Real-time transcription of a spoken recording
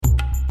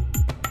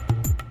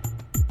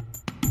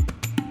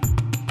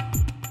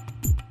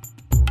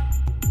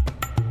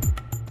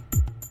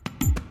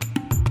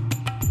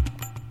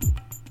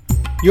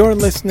You're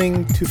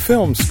listening to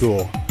Film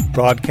School,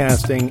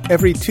 broadcasting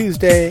every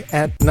Tuesday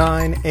at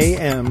 9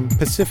 a.m.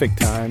 Pacific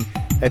Time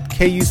at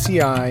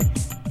KUCI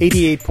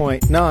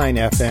 88.9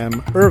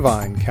 FM,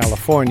 Irvine,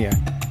 California,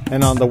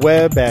 and on the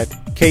web at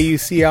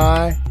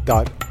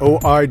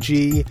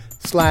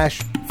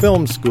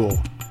kuci.org/film school.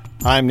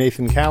 I'm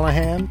Nathan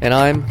Callahan. And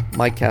I'm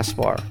Mike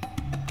Kaspar.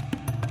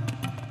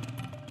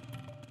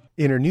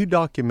 In her new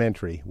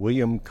documentary,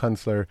 William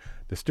Kunstler,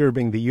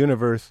 Disturbing the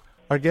Universe,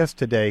 our guest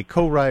today,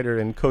 co-writer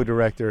and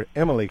co-director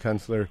Emily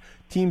Kunstler,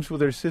 teams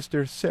with her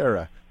sister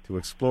Sarah to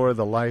explore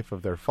the life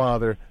of their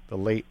father, the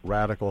late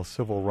radical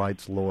civil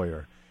rights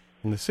lawyer.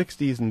 In the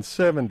 60s and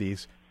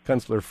 70s,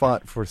 Kunstler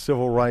fought for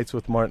civil rights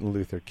with Martin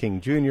Luther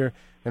King Jr.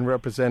 and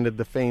represented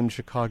the famed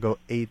Chicago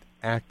 8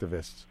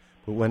 activists.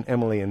 But when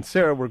Emily and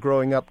Sarah were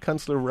growing up,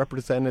 Kunstler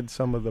represented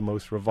some of the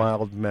most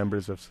reviled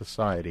members of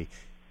society,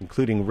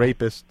 including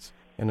rapists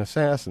and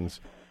assassins.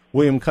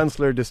 William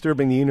Kunstler,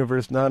 Disturbing the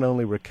Universe, not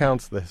only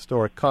recounts the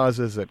historic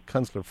causes that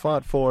Kunstler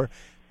fought for,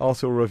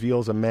 also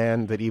reveals a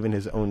man that even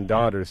his own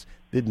daughters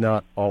did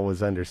not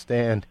always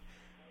understand.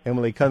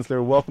 Emily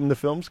Kunstler, welcome to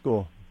Film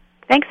School.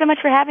 Thanks so much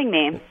for having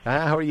me.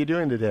 How are you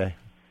doing today?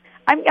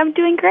 I'm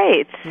doing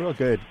great. Real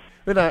good.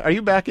 But are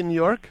you back in New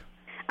York?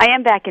 I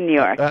am back in New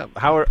York.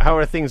 How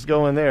are things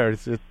going there?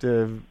 Is it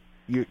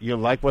you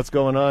like what's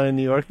going on in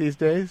New York these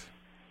days?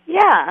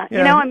 Yeah.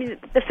 You know, I mean,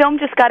 the film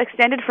just got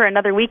extended for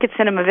another week at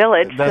Cinema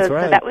Village, That's so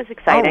right. that was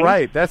exciting. Oh,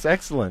 right. That's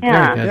excellent.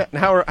 Yeah. And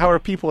how are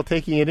people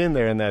taking it in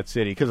there in that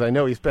city? Because I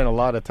know you spent a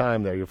lot of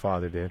time there. Your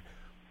father did.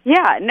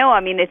 Yeah. No,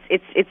 I mean,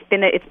 it's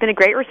been a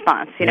great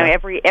response. You know,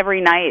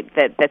 every night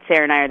that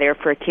Sarah and I are there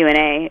for a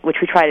Q&A, which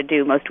we try to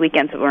do most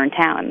weekends that we're in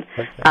town.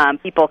 Okay.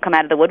 People come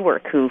out of the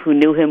woodwork who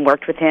knew him,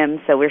 worked with him.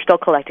 So we're still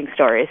collecting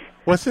stories.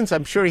 Well, since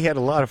I'm sure he had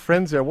a lot of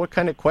friends there, what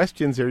kind of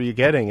questions are you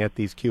getting at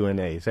these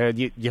Q&As?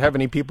 Do you have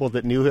any people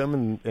that knew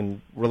him and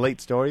relate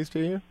stories to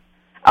you?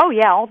 Oh,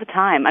 yeah, all the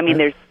time. I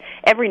mean,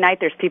 every night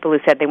there's people who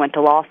said they went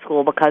to law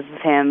school because of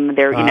him.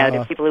 There's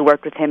people who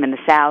worked with him in the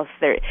South.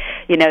 There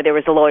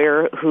was a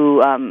lawyer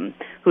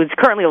who's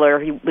currently a lawyer.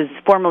 He was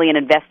formerly an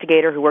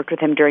investigator who worked with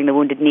him during the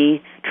Wounded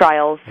Knee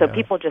trials. So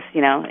people just,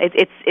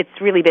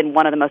 it's really been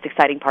one of the most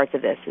exciting parts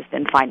of this, has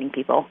been finding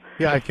people.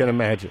 Yeah, I can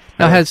imagine.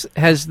 Now,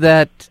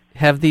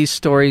 have these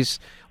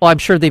stories? Well, I'm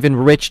sure they've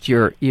enriched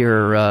your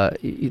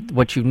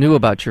what you knew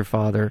about your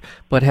father.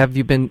 But have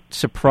you been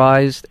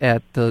surprised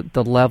at the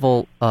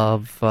level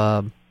of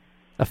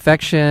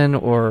affection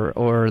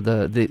or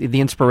the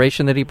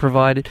inspiration that he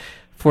provided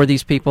for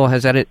these people?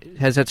 Has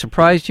that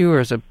surprised you,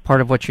 or is it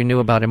part of what you knew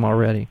about him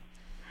already?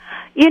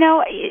 You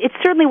know, it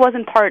certainly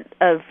wasn't part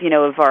of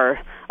our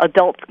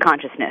adult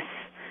consciousness.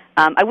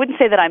 I wouldn't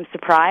say that I'm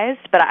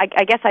surprised, but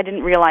I guess I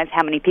didn't realize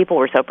how many people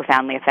were so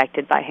profoundly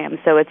affected by him.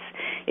 So it's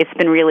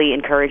been really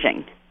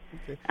encouraging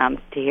to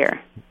hear.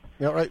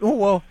 All right. Oh,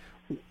 well,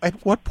 at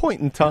what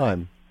point in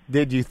time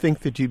did you think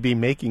that you'd be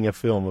making a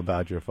film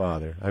about your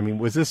father? I mean,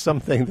 was this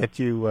something that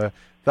you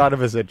thought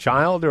of as a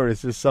child, or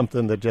is this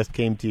something that just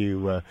came to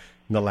you in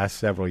the last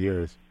several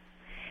years?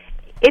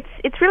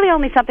 It's really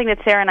only something that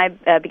Sarah and I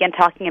began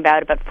talking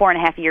about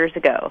 4.5 years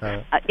ago.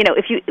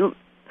 If you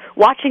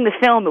watching the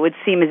film, it would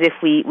seem as if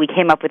we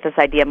came up with this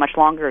idea much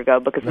longer ago,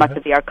 because much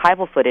of the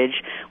archival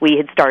footage we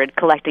had started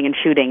collecting and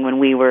shooting when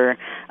we were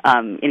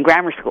in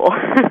grammar school.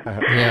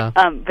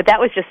 But that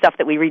was just stuff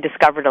that we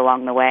rediscovered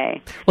along the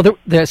way. Well,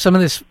 some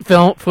of this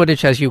film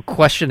footage has you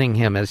questioning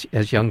him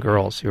as young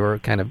girls. You were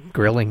kind of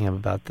grilling him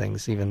about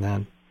things even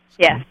then.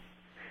 Yes.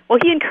 Well,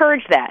 he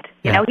encouraged that.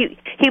 You know,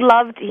 he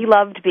loved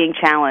being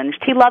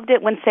challenged. He loved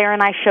it when Sarah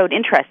and I showed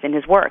interest in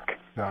his work.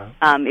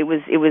 It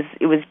was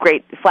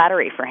great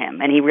flattery for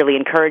him, and he really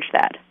encouraged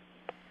that.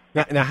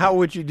 Now, how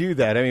would you do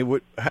that? I mean,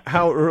 what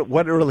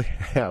early?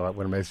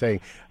 What am I saying?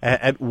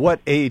 At what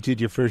age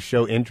did you first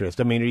show interest?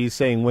 I mean, are you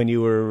saying when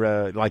you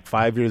were like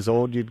 5 years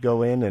old, you'd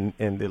go in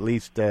and at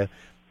least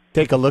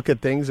take a look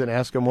at things and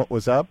ask him what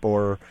was up,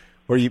 or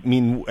you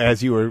mean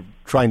as you were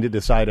trying to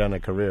decide on a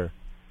career?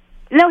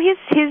 No,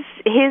 his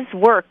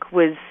work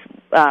was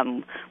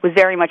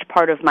very much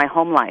part of my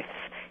home life.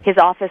 His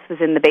office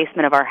was in the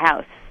basement of our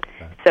house,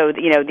 so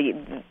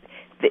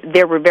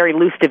there were very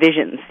loose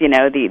divisions.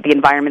 The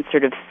environment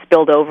sort of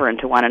spilled over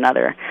into one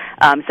another.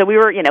 So we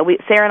were,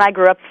 Sarah and I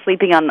grew up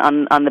sleeping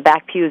on the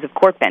back pews of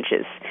court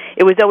benches.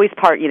 It was always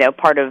part of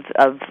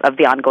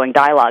the ongoing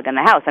dialogue in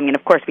the house. I mean,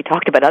 of course, we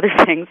talked about other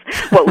things,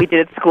 what we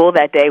did at school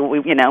that day, what we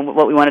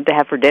wanted to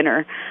have for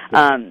dinner.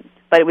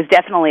 But it was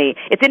definitely,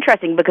 it's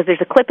interesting because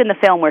there's a clip in the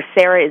film where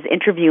Sarah is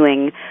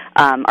interviewing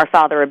our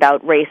father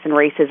about race and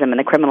racism in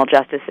the criminal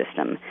justice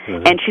system.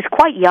 Mm-hmm. And she's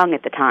quite young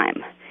at the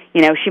time.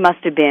 She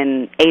must have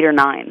been 8 or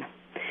 9.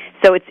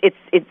 So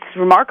it's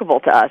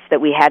remarkable to us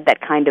that we had that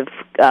kind of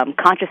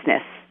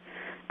consciousness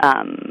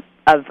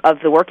of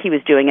the work he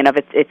was doing and of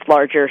its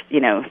larger,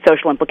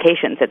 social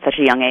implications at such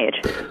a young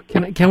age.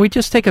 Can we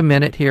just take a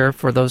minute here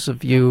for those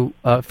of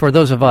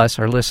us,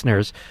 our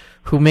listeners,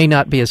 who may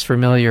not be as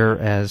familiar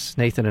as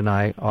Nathan and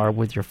I are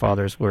with your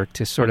father's work,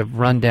 to sort of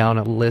run down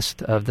a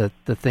list of the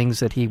things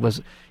that he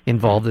was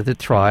involved in, the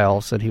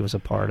trials that he was a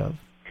part of?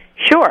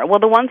 Sure. Well,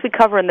 the ones we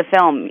cover in the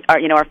film are,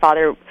 our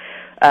father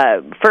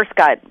first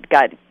got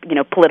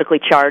politically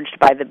charged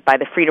by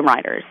the Freedom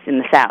Riders in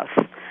the South,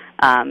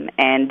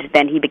 and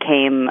then he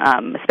became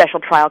special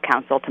trial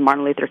counsel to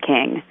Martin Luther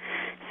King.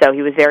 So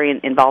he was very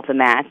involved in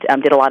that.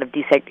 Did a lot of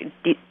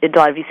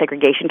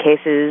desegregation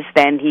cases.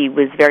 Then he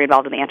was very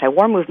involved in the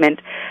anti-war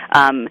movement,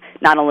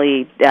 not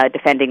only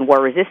defending war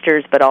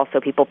resistors, but also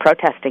people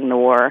protesting the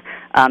war.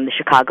 The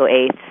Chicago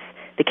Eights,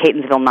 the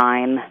Catonsville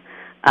Nine,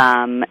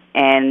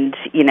 and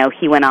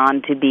he went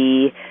on to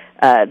be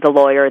the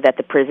lawyer that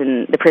the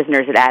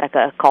prisoners at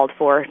Attica called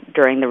for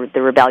during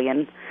the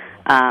rebellion.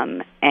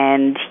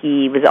 And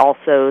he was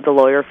also the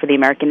lawyer for the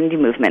American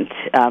Indian movement,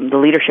 the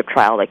leadership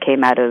trial that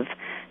came out of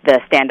the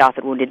standoff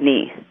at Wounded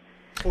Knee.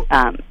 Go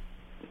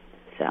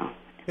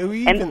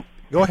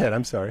ahead.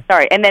 I'm sorry.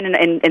 Sorry. And then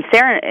in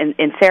Sarah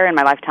in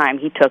my lifetime,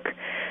 he took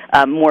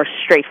more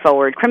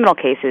straightforward criminal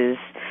cases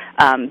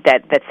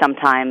that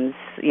sometimes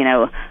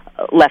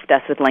left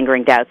us with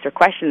lingering doubts or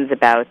questions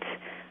about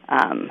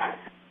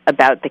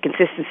the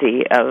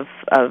consistency of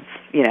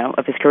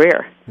his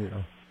career.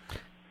 Yeah.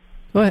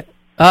 Go ahead.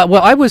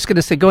 Well, I was going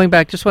to say, want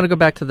to go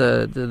back to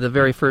the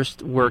very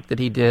first work that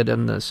he did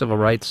on the civil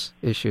rights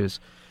issues.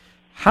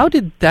 How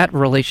did that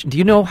do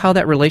you know how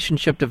that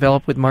relationship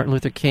developed with Martin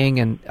Luther King?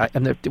 And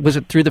was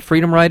it through the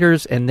Freedom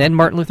Riders and then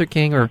Martin Luther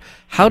King, or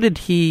how did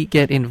he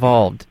get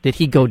involved? Did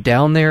he go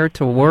down there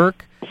to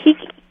work? He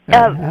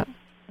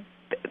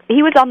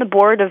was on the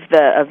board of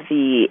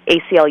the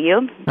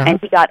ACLU,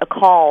 and he got a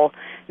call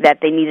that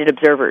they needed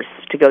observers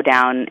to go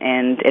down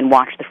and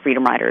watch the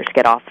Freedom Riders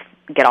get off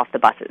the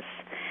buses.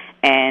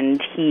 And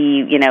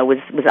he,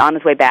 was on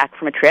his way back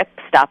from a trip,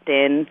 stopped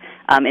in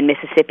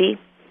Mississippi,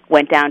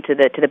 went down to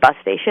the bus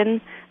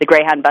station, the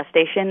Greyhound bus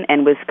station,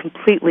 and was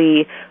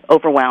completely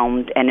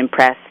overwhelmed and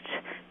impressed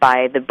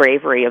by the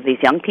bravery of these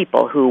young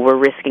people who were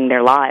risking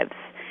their lives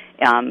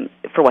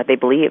for what they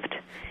believed.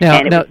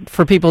 Now,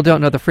 for people who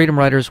don't know, the Freedom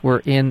Riders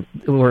were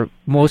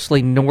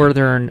mostly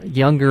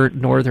younger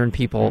northern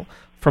people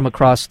from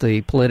across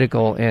the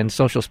political and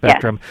social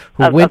spectrum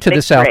who went to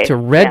the South to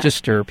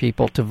register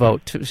people to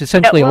vote, to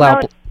essentially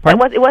allow.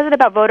 It wasn't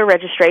about voter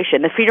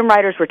registration. The Freedom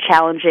Riders were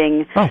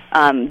challenging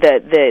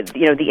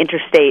the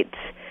interstate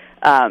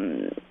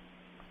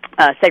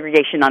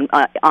segregation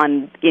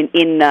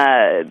in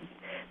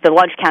the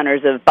lunch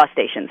counters of bus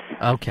stations.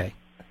 Okay.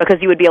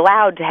 Because you would be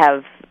allowed to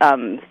have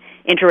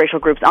interracial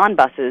groups on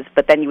buses,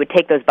 but then you would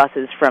take those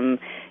buses from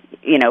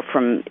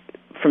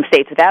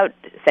states without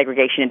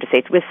segregation into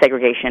states with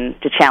segregation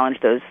to challenge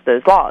those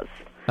laws.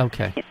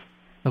 Okay.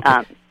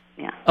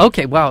 Yeah.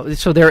 Okay. Wow.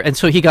 So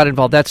he got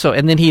involved.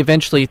 And then he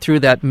eventually through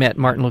that met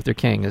Martin Luther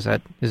King. Is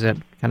that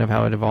kind of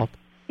how it evolved?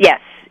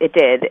 Yes, it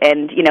did.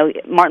 And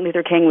Martin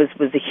Luther King was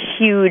a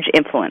huge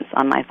influence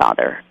on my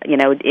father.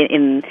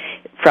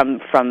 From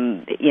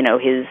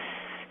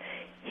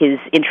his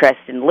interest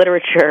in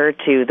literature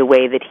to the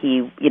way that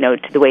he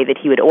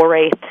would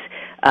orate,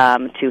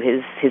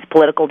 to his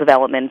political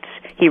development.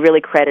 He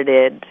really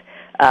credited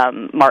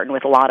Martin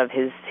with a lot of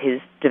his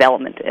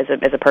development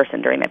as a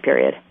person during that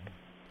period.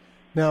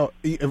 Now,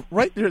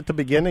 right there at the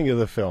beginning of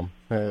the film,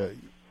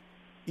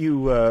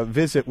 you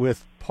visit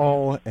with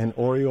Paul and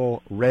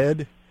Oriole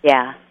Redd.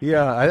 Yeah.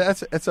 Yeah,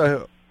 that's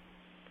a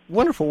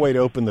wonderful way to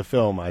open the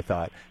film, I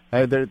thought.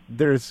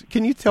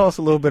 Can you tell us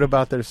a little bit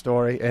about their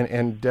story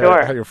and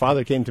Sure. how your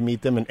father came to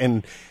meet them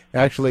and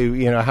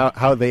actually,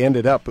 how they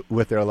ended up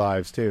with their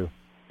lives, too?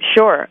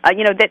 Sure.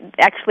 That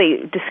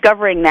actually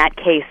discovering that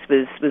case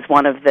was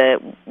one of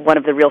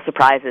the real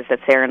surprises that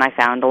Sarah and I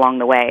found along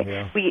the way.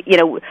 Yeah. We,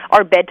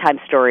 our bedtime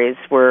stories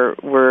were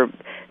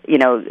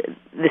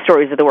the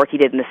stories of the work he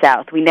did in the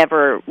South. We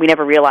never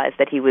realized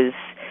that he was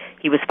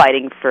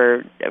fighting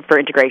for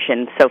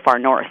integration so far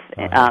north.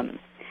 Uh-huh.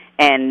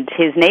 And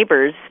his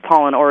neighbors,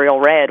 Paul and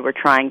Oriole Redd, were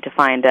trying to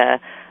find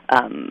a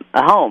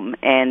home,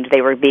 and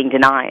they were being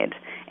denied.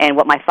 And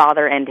what my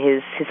father and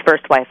his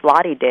first wife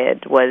Lottie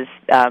did was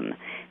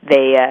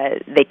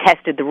they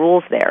tested the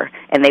rules there,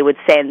 and they would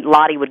send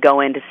Lottie would go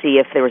in to see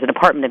if there was an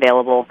apartment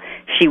available.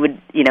 She would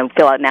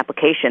fill out an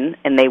application,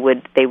 and they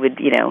would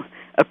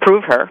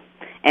approve her,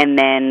 and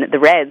then the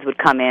Redds would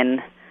come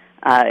in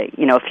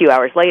a few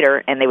hours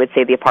later, and they would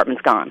say the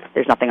apartment's gone.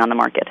 There's nothing on the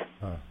market.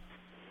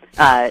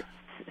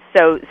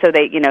 So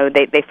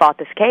they fought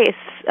this case,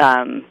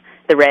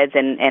 the Redds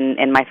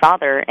and my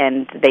father,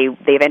 and they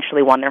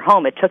eventually won their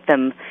home. It took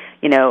them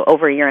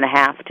over a year and a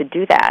half to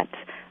do that.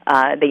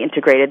 They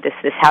integrated this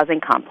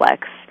housing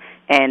complex,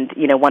 and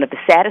one of the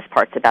saddest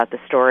parts about the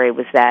story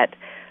was that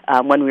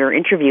when we were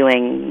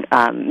interviewing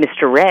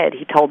Mr. Redd,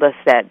 he told us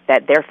that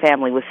their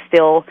family was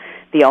still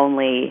the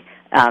only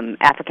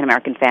African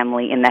American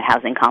family in that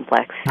housing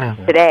complex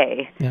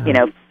today.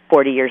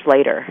 40 years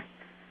later.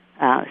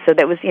 So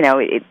that was,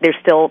 there's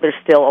still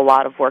a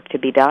lot of work to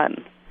be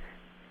done.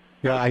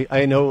 Yeah,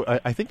 I know.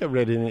 I think I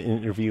read in an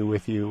interview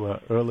with you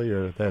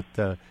earlier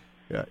that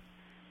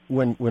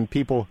when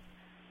people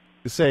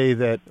say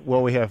that,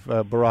 well, we have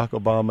Barack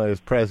Obama as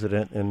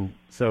president, and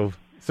so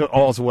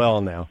all's well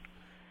now.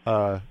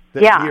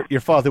 Your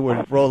father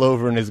would roll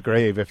over in his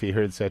grave if he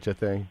heard such a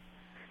thing.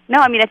 No,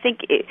 I mean, I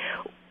think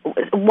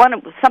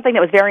something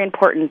that was very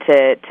important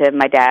to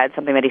my dad,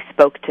 something that he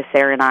spoke to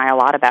Sarah and I a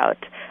lot about,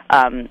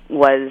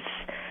 was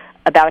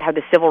about how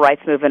the civil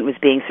rights movement was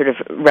being sort of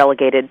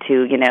relegated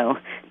to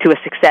a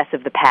success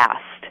of the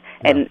past.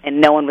 And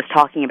no one was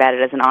talking about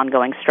it as an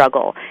ongoing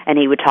struggle. And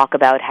he would talk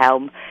about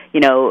how,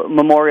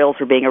 memorials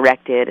were being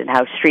erected and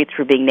how streets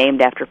were being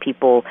named after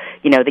people,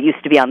 that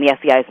used to be on the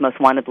FBI's most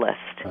wanted list.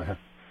 Uh-huh.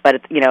 But,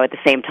 at the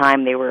same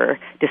time, they were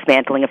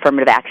dismantling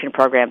affirmative action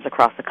programs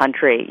across the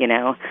country,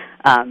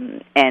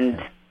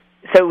 and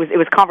so it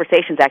was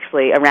conversations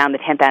actually around the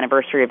 10th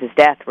anniversary of his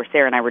death where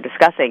Sarah and I were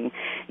discussing,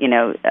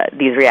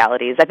 these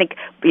realities. I think,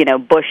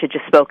 Bush had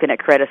just spoken at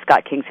Coretta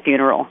Scott King's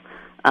funeral.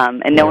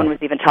 And no one was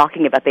even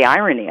talking about the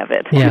irony of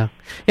it. Yeah,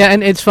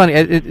 and it's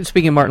funny.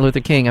 Speaking of Martin Luther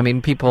King, I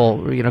mean,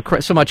 people,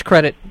 so much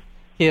credit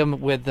him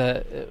with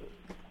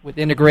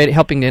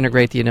helping to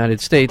integrate the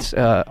United States.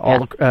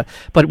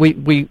 But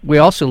we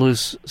also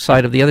lose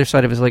sight of the other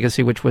side of his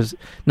legacy, which was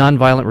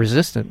nonviolent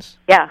resistance.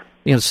 Yeah.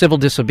 Civil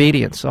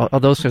disobedience. All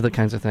those are the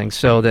kinds of things.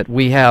 So that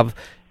we have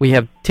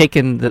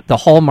taken the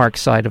hallmark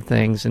side of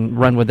things and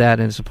run with that,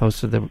 as opposed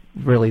to the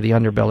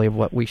underbelly of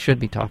what we should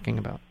be talking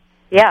about.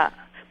 Yeah.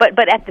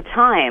 But at the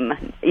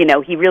time,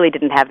 he really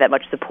didn't have that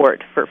much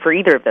support for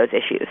either of those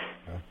issues,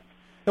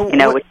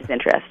 which is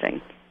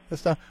interesting.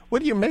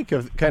 What do you make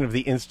of kind of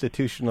the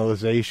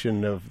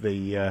institutionalization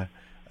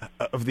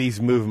of these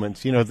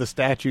movements? The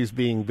statues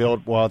being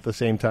built while at the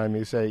same time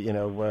you say,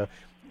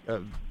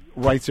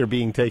 rights are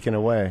being taken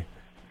away.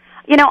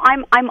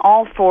 I'm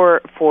all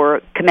for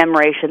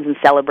commemorations and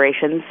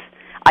celebrations.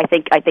 I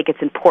think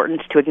it's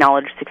important to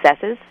acknowledge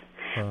successes.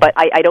 But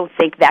I don't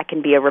think that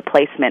can be a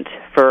replacement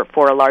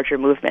for a larger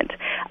movement.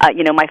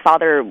 My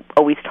father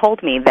always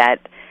told me that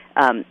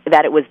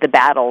it was the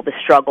battle, the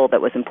struggle that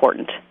was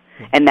important,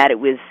 and that it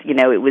was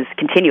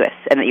continuous,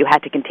 and that you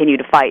had to continue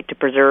to fight to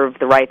preserve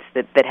the rights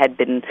that had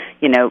been,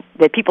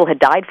 that people had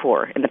died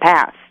for in the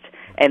past,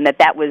 and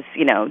that was,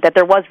 that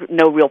there was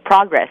no real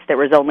progress. There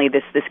was only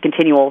this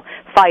continual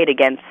fight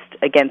against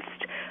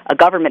a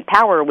government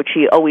power which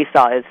he always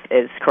saw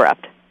as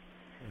corrupt.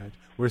 Right.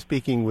 We're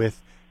speaking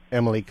with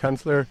Emily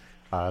Kunstler,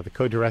 the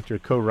co-director,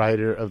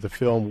 co-writer of the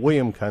film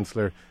William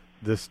Kunstler,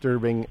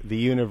 Disturbing the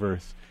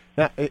Universe.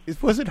 Now,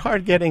 was it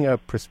hard getting a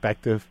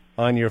perspective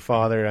on your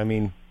father? I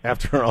mean,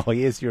 after all,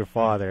 he is your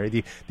father.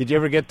 Did you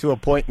ever get to a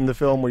point in the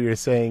film where you're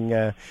saying,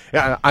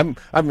 I'm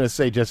going to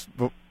say just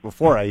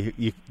before I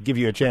give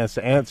you a chance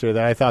to answer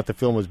that I thought the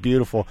film was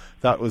beautiful,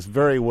 thought it was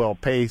very well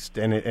paced,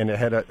 and it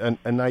had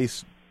a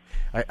nice,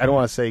 I don't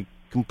want to say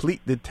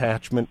complete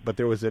detachment, but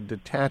there was a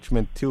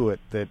detachment to it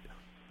that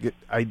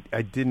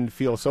I didn't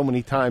feel so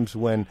many times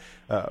when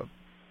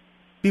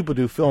people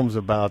do films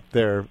about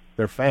their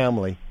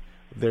family.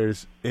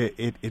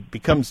 It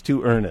becomes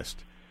too earnest.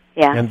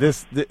 Yeah. And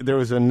there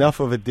was enough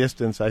of a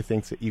distance, I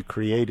think, that you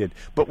created.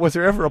 But was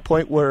there ever a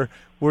point where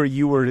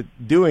you were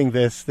doing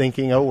this,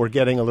 thinking, "Oh, we're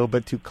getting a little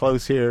bit too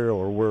close here,"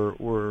 or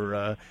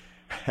we're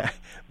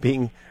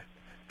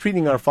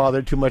treating our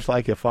father too much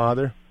like a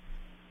father?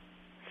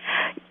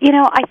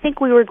 I think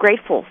we were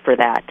grateful for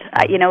that.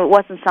 It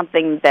wasn't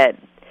something that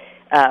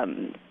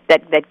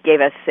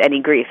gave us any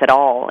grief at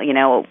all.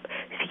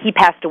 He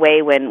passed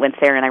away when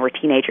Sarah and I were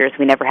teenagers.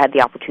 We never had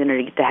the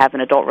opportunity to have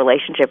an adult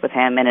relationship with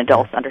him and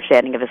adult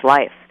understanding of his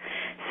life.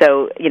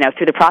 So,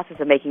 through the process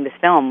of making this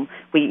film,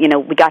 we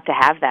got to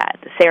have that.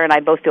 Sarah and I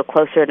both feel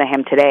closer to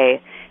him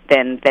today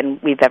than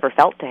we've ever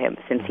felt to him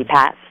since he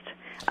passed.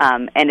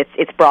 And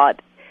it's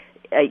brought,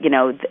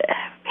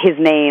 his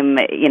name,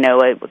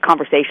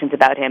 conversations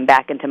about him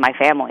back into my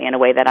family in a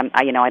way that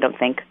I don't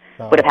think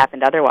would have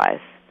happened otherwise.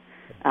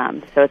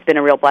 So it's been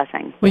a real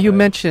blessing. Well, you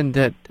mentioned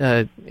that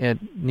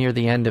near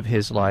the end of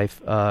his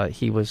life,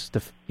 he was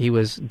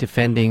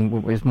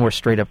defending with more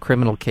straight up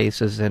criminal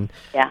cases, and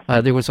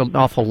there was an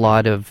awful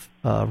lot of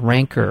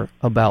rancor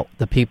about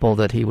the people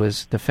that he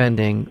was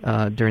defending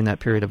during that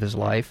period of his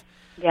life.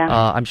 Yeah.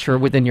 I'm sure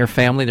within your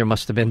family there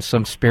must have been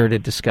some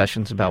spirited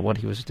discussions about what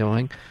he was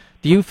doing.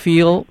 Do you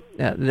feel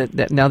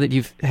that now that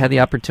you've had the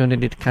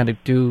opportunity to kind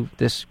of do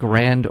this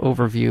grand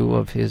overview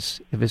of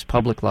his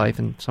public life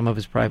and some of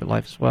his private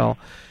life as well,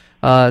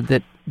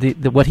 that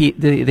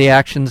the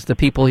actions, the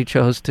people he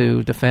chose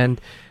to defend,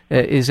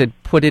 is it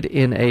put it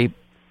in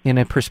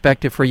a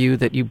perspective for you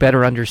that you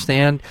better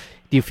understand?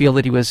 Do you feel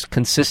that he was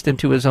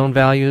consistent to his own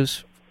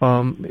values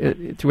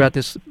throughout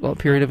this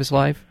period of his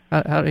life?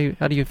 How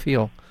do you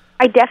feel?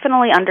 I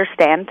definitely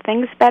understand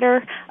things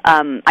better.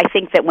 I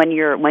think that when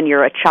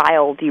you're a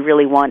child, you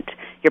really want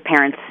your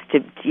parents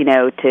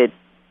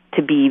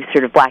to be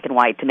sort of black and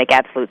white, to make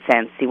absolute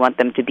sense. You want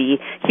them to be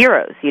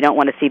heroes. You don't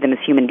want to see them as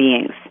human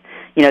beings.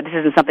 This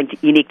isn't something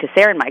unique to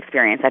Sarah in my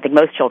experience. I think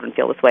most children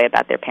feel this way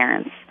about their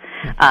parents.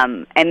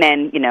 And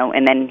then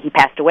he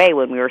passed away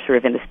when we were sort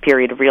of in this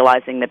period of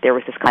realizing that there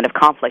was this kind of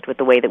conflict with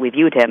the way that we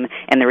viewed him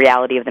and the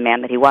reality of the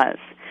man that he was.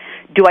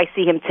 Do I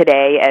see him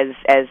today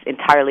as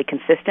entirely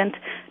consistent?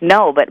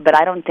 No, but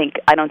I don't think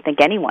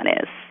anyone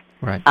is.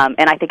 Right.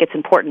 And I think it's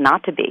important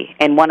not to be.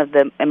 And one of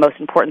the most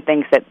important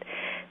things that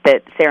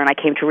Sarah and I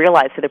came to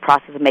realize through the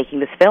process of making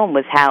this film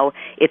was how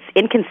it's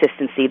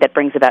inconsistency that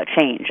brings about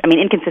change. I mean,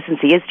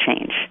 inconsistency is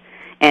change.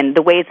 And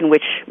the ways in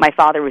which my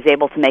father was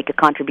able to make a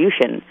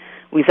contribution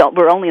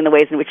were only in the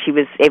ways in which he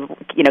was able,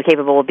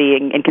 capable of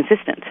being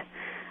inconsistent.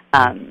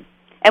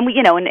 And we,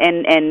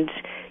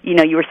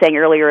 you were saying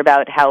earlier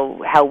about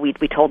how we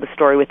told the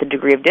story with a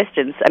degree of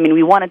distance. I mean,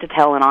 we wanted to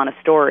tell an honest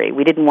story.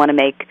 We didn't want to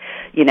make,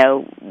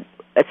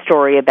 a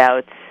story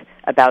about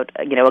a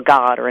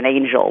god or an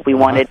angel. We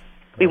wanted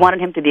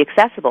him to be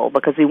accessible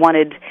because we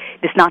wanted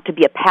this not to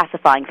be a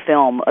pacifying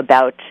film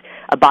about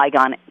a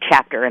bygone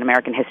chapter in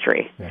American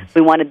history. Yes.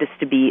 We wanted this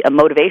to be a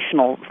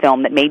motivational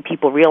film that made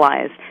people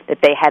realize that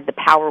they had the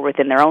power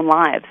within their own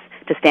lives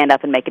to stand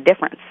up and make a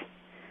difference.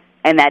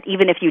 And that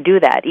even if you do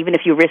that, even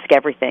if you risk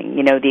everything,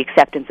 the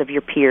acceptance of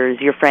your peers,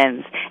 your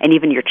friends, and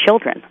even your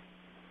children,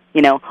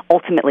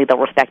 ultimately they'll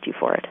respect you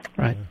for it.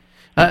 Right.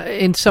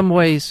 In some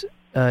ways,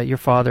 your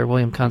father,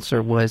 William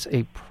Kunstler, was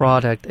a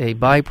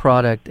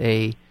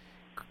byproduct,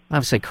 I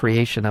would say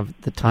creation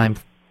of the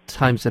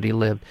times that he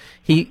lived.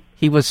 He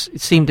was, it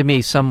seemed to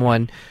me,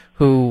 someone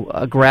who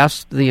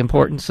grasped the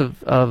importance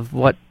of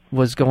what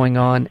was going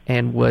on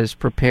and was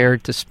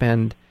prepared to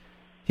spend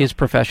his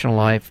professional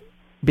life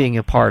being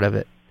a part of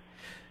it.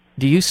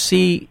 Do you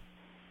see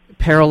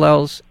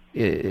parallels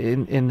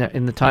in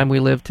the time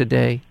we live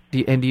today?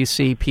 Do you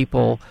see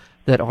people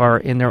that are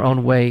in their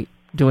own way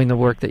doing the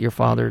work that your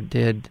father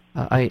did?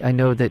 I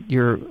know that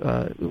you're.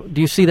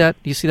 Do you see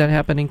that? Do you see that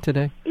happening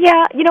today?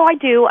 Yeah, I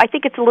do. I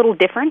think it's a little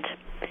different.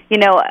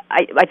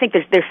 I think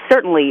there's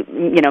certainly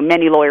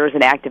many lawyers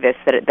and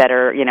activists that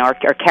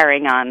are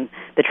carrying on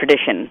the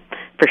tradition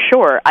for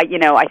sure.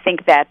 I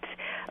think that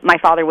my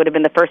father would have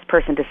been the first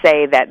person to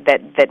say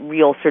that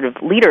real sort of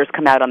leaders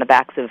come out on the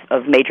backs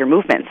of major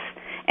movements,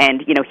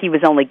 and he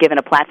was only given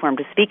a platform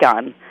to speak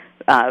on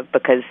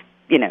because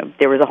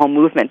there was a whole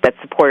movement that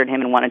supported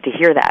him and wanted to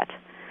hear that.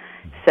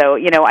 So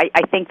I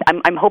think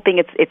I'm hoping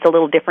it's a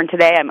little different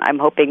today. I'm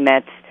hoping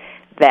that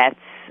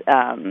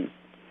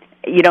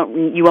you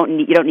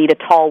don't need a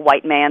tall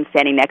white man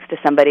standing next to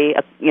somebody,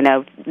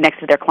 next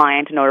to their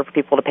client in order for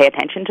people to pay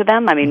attention to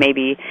them. I mean,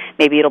 maybe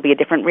it'll be a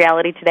different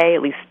reality today.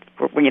 At least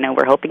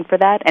we're hoping for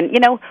that. And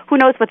who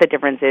knows what the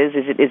difference is?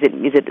 Is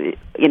it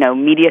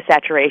media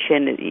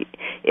saturation,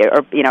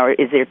 or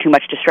is there too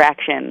much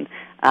distraction?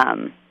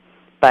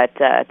 But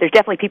there's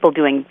definitely people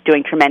doing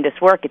tremendous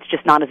work. It's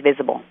just not as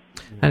visible.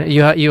 And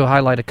you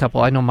highlight a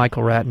couple. I know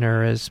Michael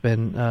Ratner has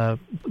been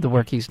the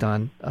work he's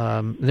done.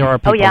 There are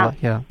people,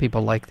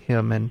 people like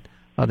him and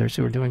others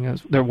who are doing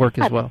their work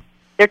as well.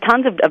 There are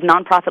tons of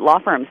nonprofit law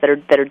firms that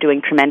are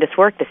doing tremendous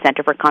work. The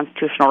Center for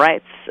Constitutional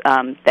Rights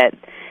that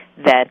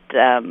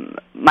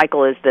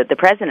Michael is the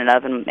president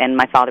of, and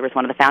my father was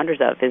one of the founders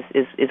of,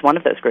 is one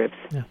of those groups.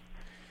 Yeah.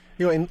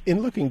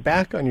 In looking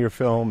back on your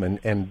film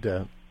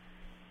and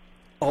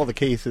all the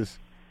cases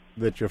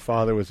that your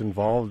father was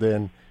involved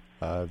in,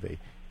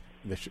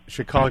 the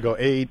Chicago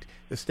 8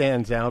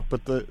 stands out,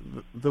 but the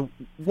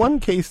one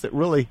case that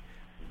really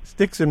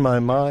sticks in my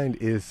mind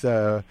is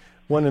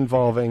one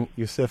involving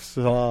Yusef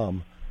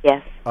Salaam.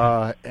 Yes.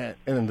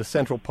 And the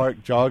Central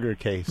Park jogger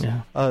case.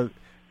 Yeah.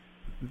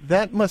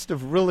 That must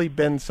have really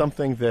been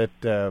something that,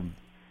 I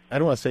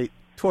don't want to say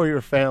tore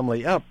your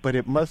family up, but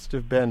it must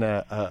have been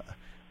a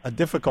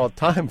difficult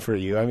time for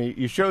you. I mean,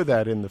 you show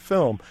that in the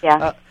film.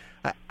 Yeah.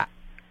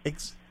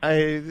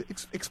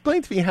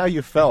 Explain to me how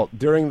you felt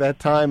during that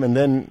time and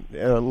then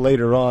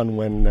later on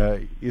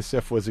when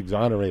Yusef was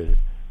exonerated.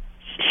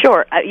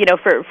 Sure.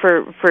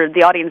 For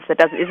the audience that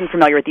isn't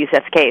familiar with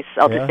Yusef's case,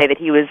 I'll just say that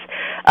he was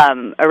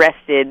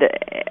arrested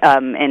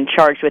and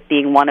charged with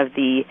being one of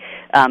the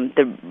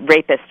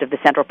rapists of the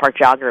Central Park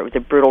jogger. It was a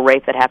brutal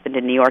rape that happened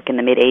in New York in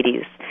the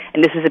mid-'80s.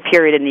 And this was a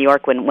period in New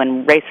York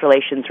when race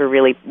relations were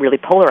really, really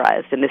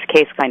polarized. And this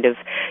case kind of,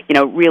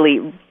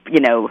 really,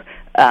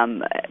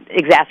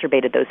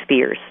 exacerbated those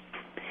fears.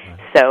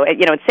 So,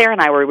 Sarah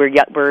and I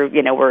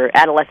were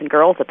adolescent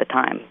girls at the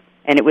time.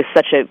 And it was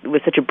such a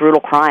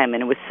brutal crime,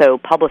 and it was so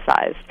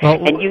publicized.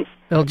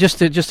 Well, just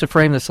to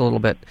frame this a little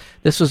bit,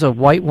 this was a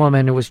white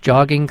woman who was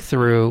jogging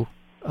through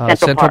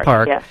Central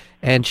Park, yeah.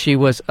 And she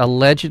was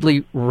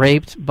allegedly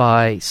raped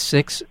by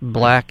 6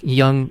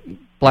 young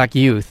black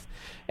youth,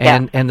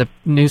 and the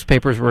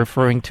newspapers were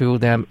referring to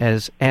them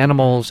as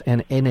animals,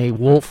 and in a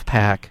wolf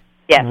pack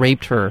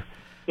raped her.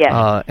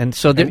 Yeah. And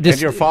so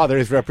and your father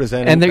is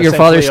representing your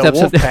father steps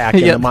a wolf pack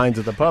in the minds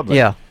of the public.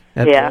 Yeah.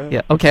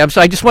 Okay.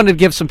 So I just wanted to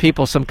give some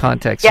people some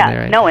context. Yeah. In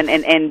there. No.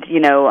 And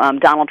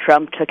Donald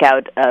Trump took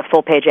out a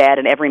full-page ad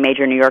in every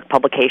major New York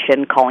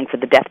publication calling for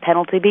the death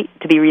penalty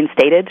to be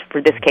reinstated for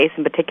this case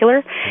in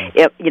particular.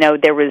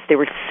 There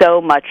was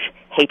so much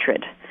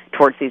hatred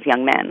towards these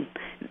young men,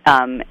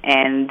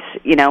 and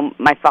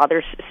my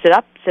father stood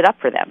up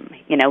for them.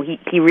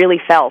 He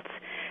really felt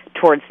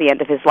towards the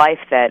end of his life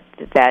that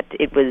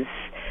it was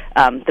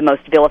the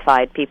most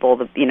vilified people,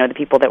 the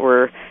people that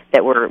were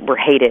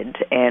hated,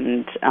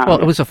 and well,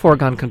 it was a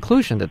foregone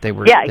conclusion that they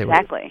were. Yeah,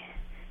 exactly.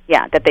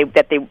 Yeah, that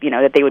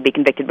they would be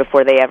convicted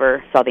before they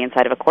ever saw the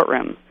inside of a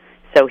courtroom.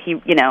 So he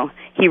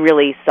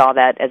really saw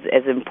that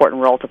as an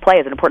important role to play,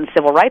 as an important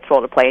civil rights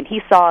role to play, and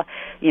he saw,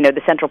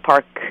 the Central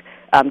Park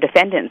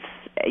defendants,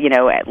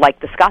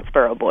 like the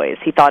Scottsboro boys.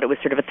 He thought it was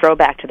sort of a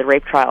throwback to the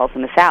rape trials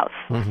in the South.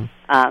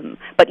 Mm-hmm.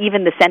 But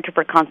even the Center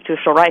for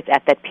Constitutional Rights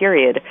at that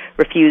period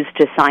refused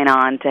to sign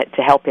on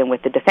to help him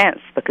with the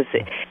defense, because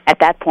at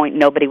that point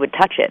nobody would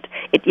touch it.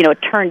 It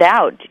turned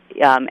out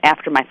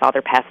after my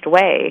father passed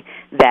away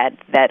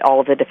that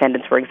all of the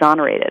defendants were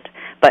exonerated.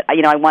 But I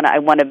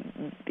want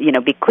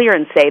to be clear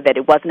and say that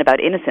it wasn't about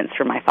innocence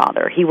for my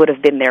father. He would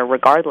have been there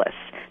regardless.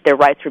 Their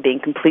rights were being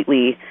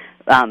completely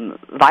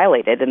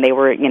violated, and they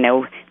were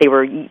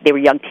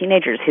young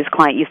teenagers. His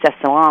client Youssef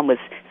Salaam was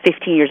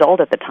 15 years old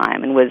at the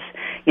time and was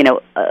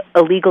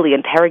illegally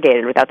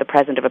interrogated without the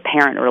presence of a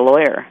parent or a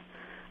lawyer.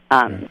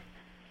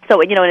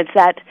 So and it's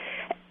that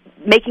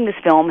making this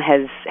film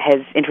has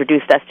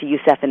introduced us to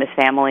Youssef and his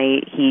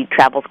family. He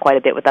travels quite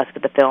a bit with us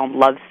with the film,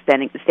 loves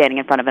standing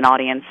in front of an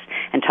audience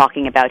and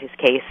talking about his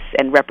case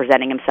and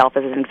representing himself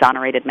as an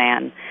exonerated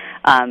man.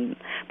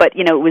 But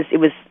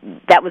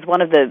that was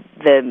one of the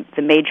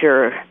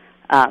major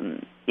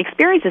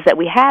experiences that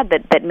we had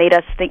that made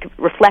us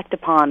reflect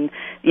upon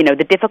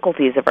the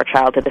difficulties of our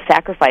childhood, the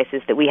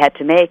sacrifices that we had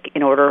to make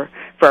in order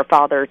for our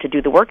father to do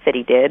the work that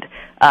he did,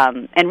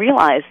 and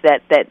realize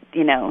that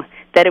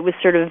it was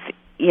sort of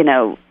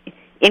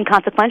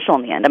inconsequential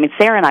in the end. I mean,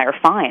 Sarah and I are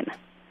fine.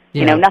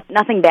 Yeah.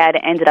 Nothing bad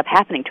ended up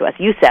happening to us.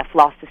 Youssef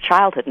lost his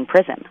childhood in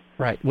prison.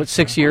 Right.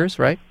 6 years,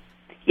 right?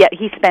 Yeah,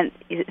 he spent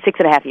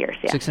 6.5 years.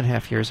 Yeah.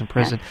 6.5 years in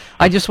prison. Yeah.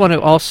 I just want to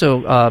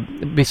also,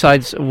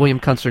 besides William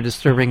Kunstler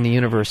Disturbing the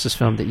Universe, this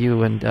film that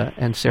you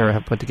and Sarah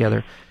have put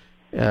together,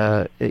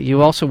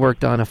 you also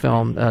worked on a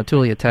film,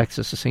 Tulia,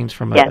 Texas, the scenes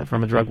from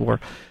a drug war.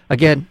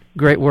 Again,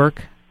 great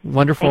work,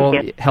 wonderful.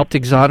 Helped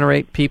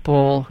exonerate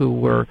people who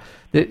were.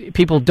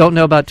 People don't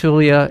know about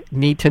Tulia,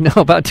 need to know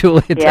about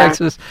Tulia,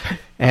 Texas,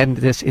 and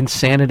this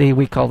insanity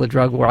we call the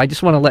drug war. I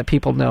just want to let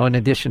people know, in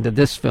addition to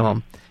this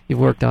film, you've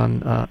worked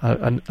on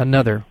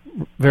another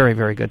very,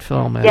 very good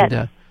film.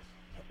 And,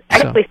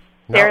 actually,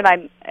 Sarah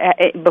and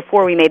I,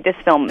 before we made this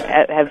film,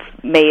 have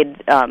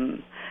made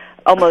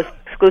almost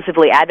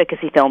exclusively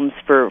advocacy films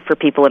for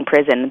people in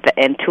prison,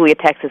 and Tulia,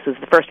 Texas was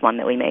the first one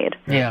that we made.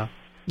 Yeah.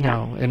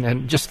 No,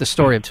 and just the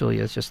story of Tulia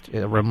is just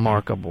a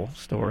remarkable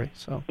story.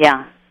 So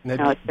yeah.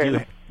 Now,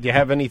 do you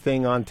have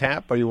anything on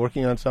tap? Are you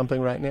working on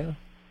something right now?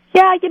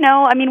 Yeah, I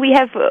mean, we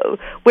have.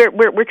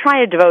 We're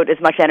trying to devote as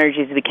much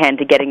energy as we can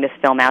to getting this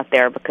film out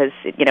there, because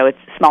it's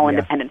small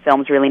independent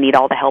films really need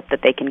all the help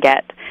that they can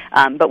get.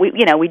 But we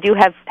do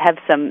have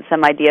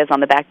some ideas on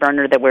the back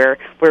burner that we're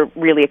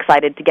really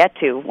excited to get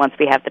to once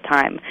we have the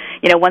time.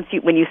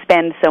 When you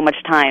spend so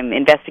much time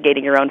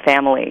investigating your own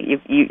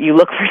family, you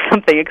look for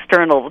something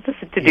external to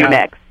do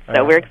next.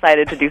 So we're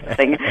excited to do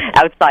something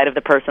outside of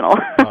the personal.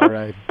 All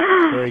right,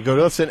 very good.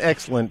 Well, it's an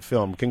excellent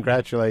film.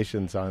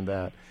 Congratulations on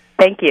that.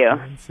 Thank you.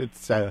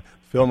 It's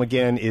film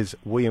again is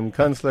William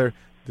Kunstler,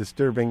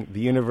 Disturbing the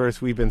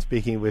Universe. We've been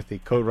speaking with the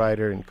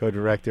co-writer and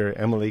co-director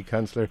Emily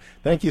Kunstler.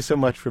 Thank you so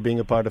much for being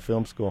a part of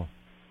Film School.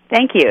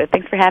 Thank you.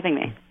 Thanks for having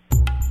me.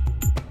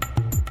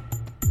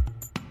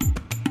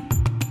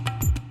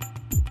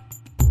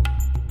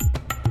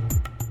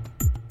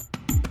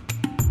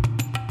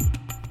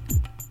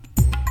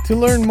 To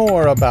learn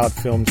more about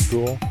Film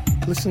School,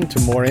 listen to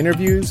more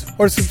interviews,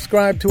 or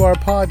subscribe to our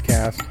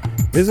podcast,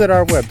 visit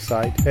our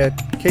website at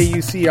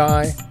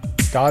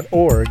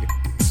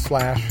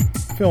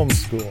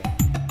kuci.org/filmschool.